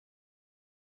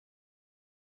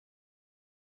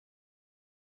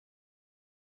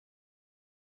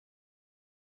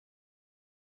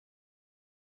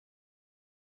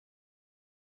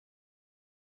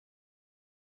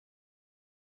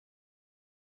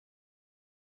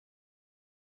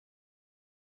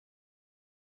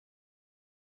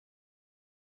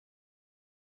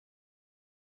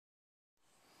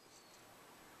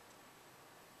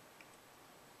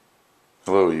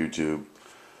Hello YouTube,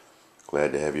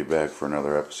 glad to have you back for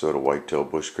another episode of Whitetail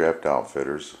Bushcraft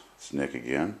Outfitters. It's Nick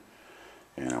again,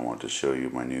 and I want to show you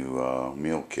my new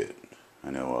meal kit. I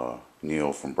know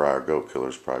Neil from Briar Goat Killer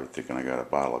is probably thinking I got a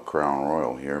bottle of Crown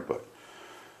Royal here, but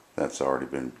that's already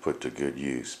been put to good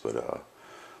use. But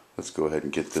let's go ahead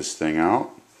and get this thing out,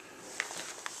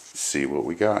 see what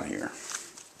we got here.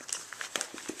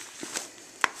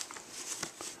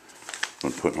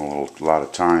 Been putting a lot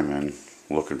of time in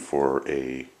looking for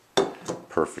a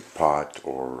perfect pot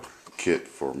or kit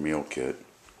for meal kit,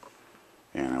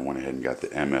 and I went ahead and got the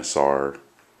MSR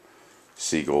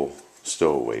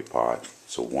Stowaway Pot.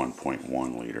 It's a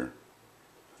 1.1 liter.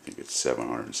 I think it's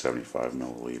 775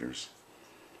 milliliters.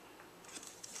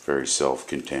 Very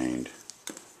self-contained.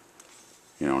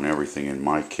 You know, and everything in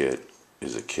my kit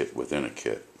is a kit within a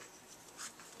kit.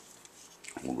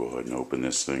 We'll go ahead and open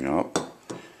this thing up,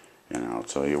 and I'll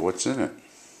tell you what's in it.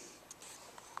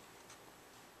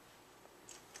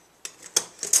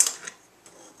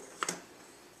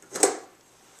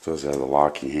 It does have the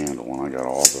locking handle, and I got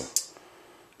all the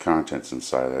contents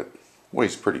inside that.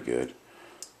 Weighs pretty good,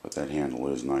 but that handle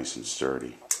is nice and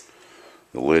sturdy.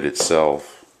 The lid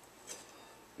itself,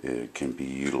 it can be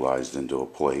utilized into a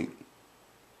plate.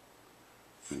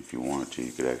 And if you wanted to,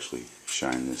 you could actually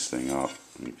shine this thing up,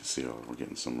 and you can see how we're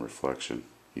getting some reflection.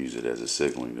 Use it as a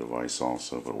signaling device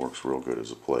also, but it works real good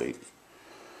as a plate.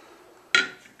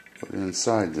 Put it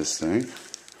inside this thing.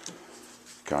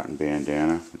 Cotton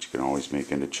bandana, which you can always make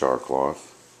into char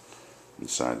cloth.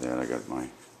 Inside that I got my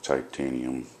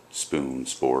titanium spoon,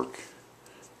 spork,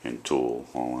 and tool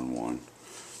all in one.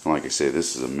 And like I say,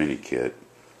 this is a mini kit,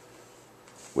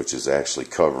 which is actually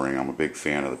covering, I'm a big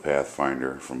fan of the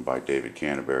Pathfinder by David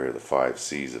Canterbury, the 5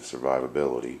 C's of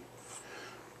survivability.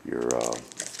 Your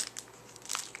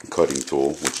cutting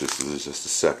tool, which this is just a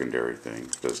secondary thing,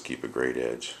 it does keep a great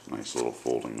edge. Nice little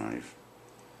folding knife.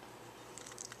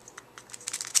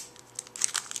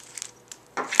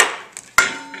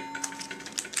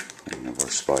 We have our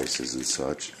spices and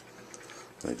such.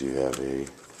 I do have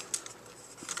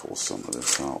pull some of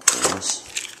this out for us.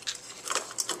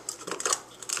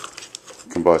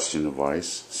 Combustion device,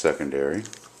 secondary.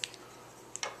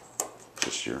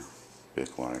 Just your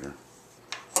Bic lighter.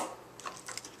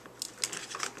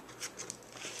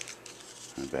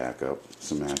 And back up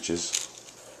some matches.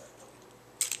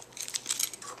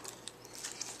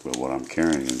 But what I'm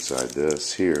carrying inside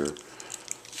this here is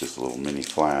just a little mini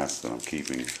flask that I'm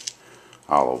keeping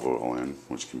olive oil in,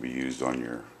 which can be used on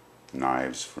your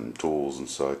knives from tools and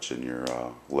such, and your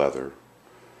leather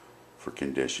for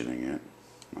conditioning it.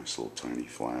 Nice little tiny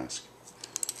flask.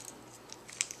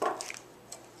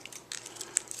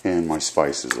 And my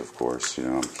spices, of course. You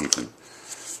know, I'm keeping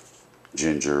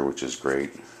ginger, which is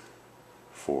great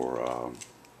for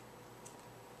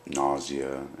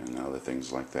nausea and other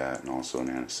things like that, and also an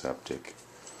antiseptic.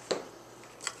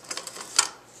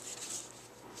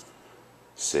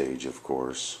 Sage, of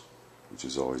course, which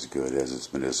is always good as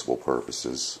its medicinal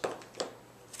purposes.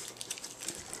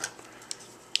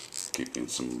 Keeping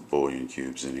some bouillon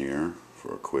cubes in here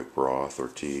for a quick broth or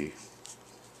tea.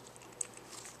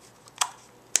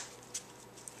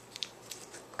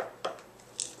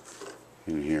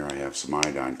 In here I have some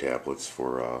iodine tablets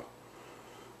for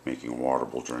making water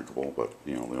drinkable, but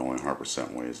you know, the only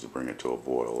 100% way is to bring it to a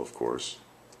boil, of course.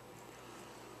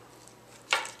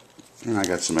 And I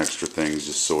got some extra things,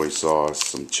 just soy sauce,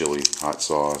 some chili hot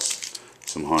sauce,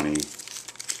 some honey,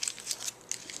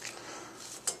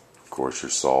 of course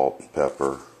your salt,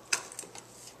 pepper,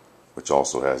 which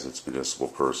also has its medicinal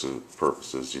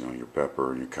purposes. You know, your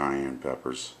pepper and your cayenne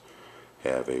peppers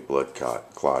have a blood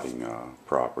clotting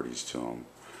properties to them.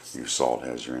 Your salt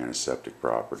has your antiseptic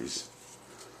properties.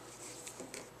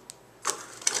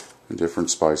 And different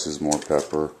spices, more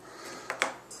pepper,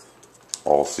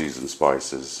 all seasoned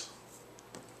spices.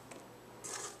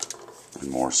 And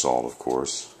more salt, of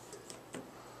course.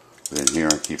 And in here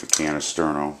I keep a can of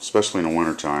Sterno, especially in the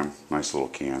wintertime. Nice little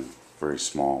can, very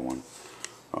small one.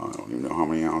 I don't even know how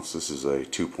many ounces. This is a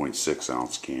 2.6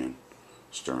 ounce can,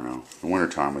 Sterno. In the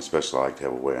wintertime, especially, I like to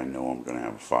have a way I know I'm going to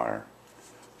have a fire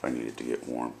if I need it to get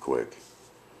warm quick.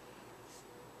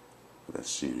 But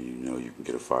that's, you know you can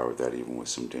get a fire with that even with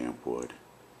some damp wood.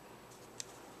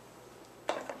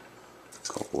 A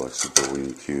couple extra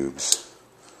bouillon cubes.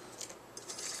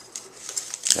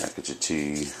 Package of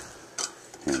tea,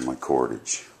 and my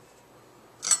cordage,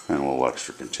 and a little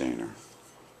extra container.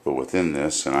 But within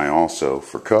this, and I also,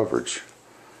 for coverage,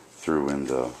 threw in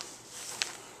the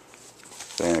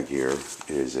bag here,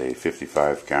 is a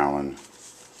 55-gallon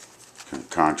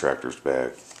contractor's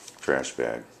bag, trash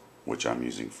bag, which I'm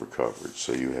using for coverage.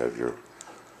 So you have your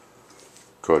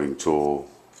cutting tool,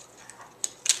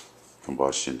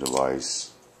 combustion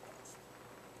device,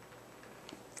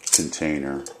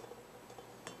 container,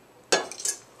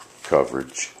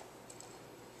 coverage,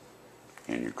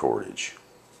 and your cordage.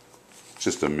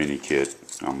 Just a mini kit.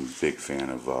 I'm a big fan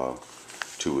of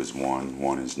 2 is 1,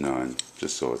 1 is none,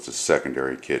 just so it's a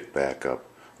secondary kit backup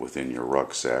within your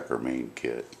rucksack or main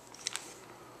kit.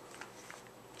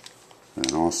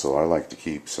 And also I like to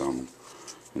keep some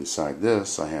inside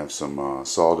this. I have some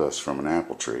sawdust from an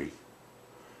apple tree,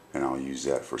 and I'll use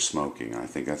that for smoking. I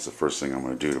think that's the first thing I'm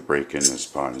going to do to break in this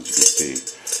pot. As you can see,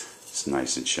 it's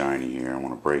nice and shiny here. I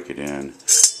want to break it in,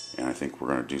 and I think we're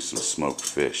going to do some smoked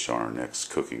fish on our next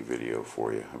cooking video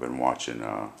for you. I've been watching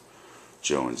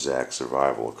Joe and Zach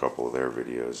Survival, a couple of their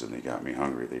videos, and they got me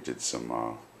hungry. They did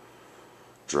some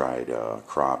dried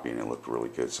crappie, and it looked really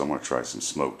good. So I'm going to try some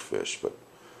smoked fish, but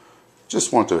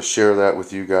just want to share that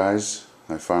with you guys.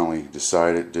 I finally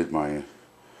decided, did my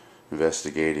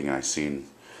investigating, and I seen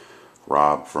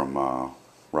Rob from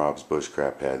Rob's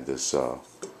Bushcraft had this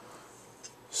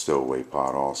Stowaway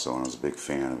Pot also, and I was a big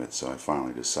fan of it, so I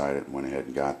finally decided, went ahead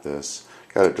and got this.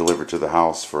 Got it delivered to the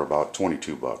house for about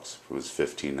 22 bucks. It was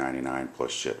 $15.99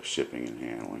 plus shipping and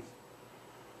handling.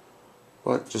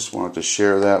 But just wanted to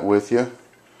share that with you,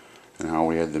 and how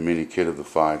we had the mini kit of the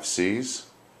 5 C's.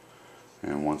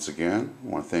 And once again, I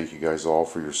want to thank you guys all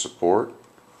for your support,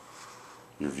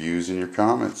 your views, and your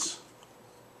comments.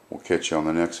 We'll catch you on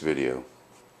the next video.